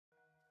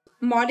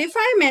Modify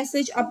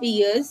message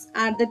appears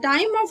at the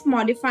time of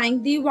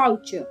modifying the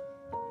voucher.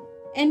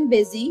 In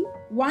Busy,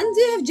 once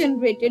you have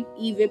generated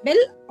E-Way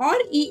Bill or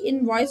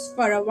E-Invoice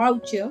for a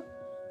voucher,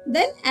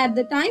 then at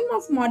the time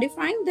of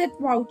modifying that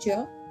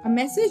voucher, a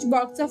message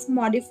box of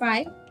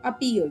Modify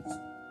appears.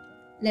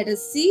 Let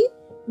us see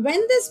when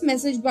this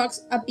message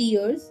box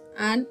appears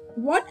and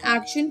what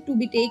action to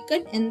be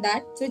taken in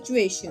that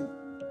situation.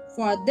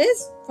 For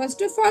this,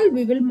 first of all,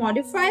 we will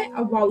modify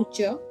a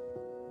voucher.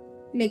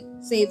 Click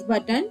Save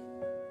button.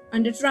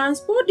 Under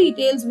Transport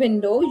Details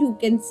window, you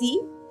can see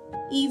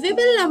E-Way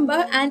Bill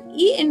number and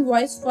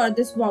E-Invoice for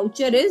this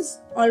voucher is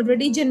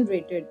already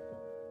generated.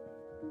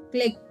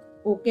 Click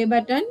OK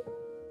button.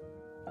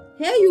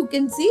 Here you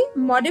can see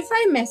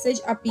Modify message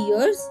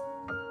appears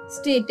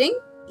stating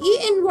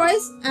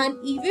E-Invoice and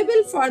E-Way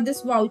Bill for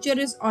this voucher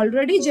is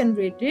already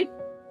generated,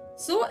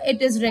 so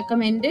it is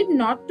recommended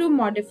not to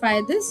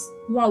modify this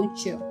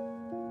voucher.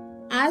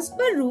 As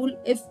per rule,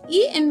 if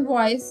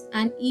E-Invoice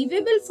and E-Way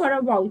Bill for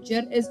a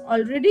voucher is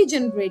already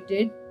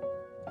generated,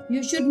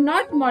 you should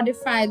not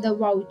modify the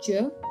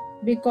voucher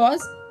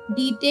because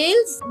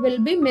details will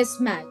be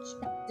mismatched.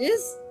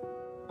 This,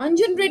 on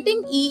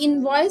generating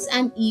E-Invoice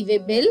and E-Way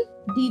Bill,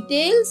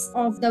 details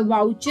of the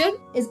voucher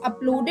is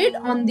uploaded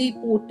on the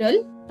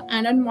portal,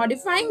 and on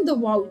modifying the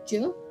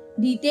voucher,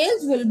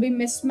 details will be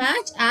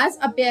mismatched as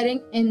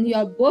appearing in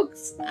your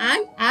books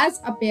and as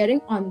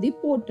appearing on the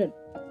portal.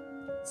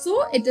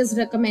 So it is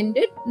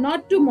recommended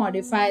not to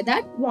modify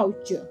that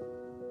voucher.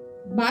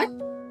 But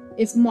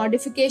if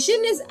modification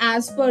is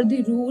as per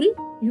the rule,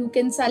 you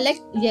can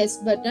select Yes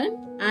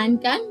button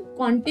and can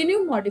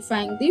continue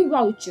modifying the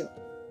voucher.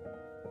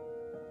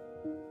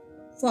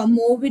 For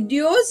more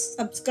videos,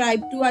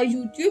 subscribe to our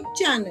YouTube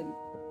channel.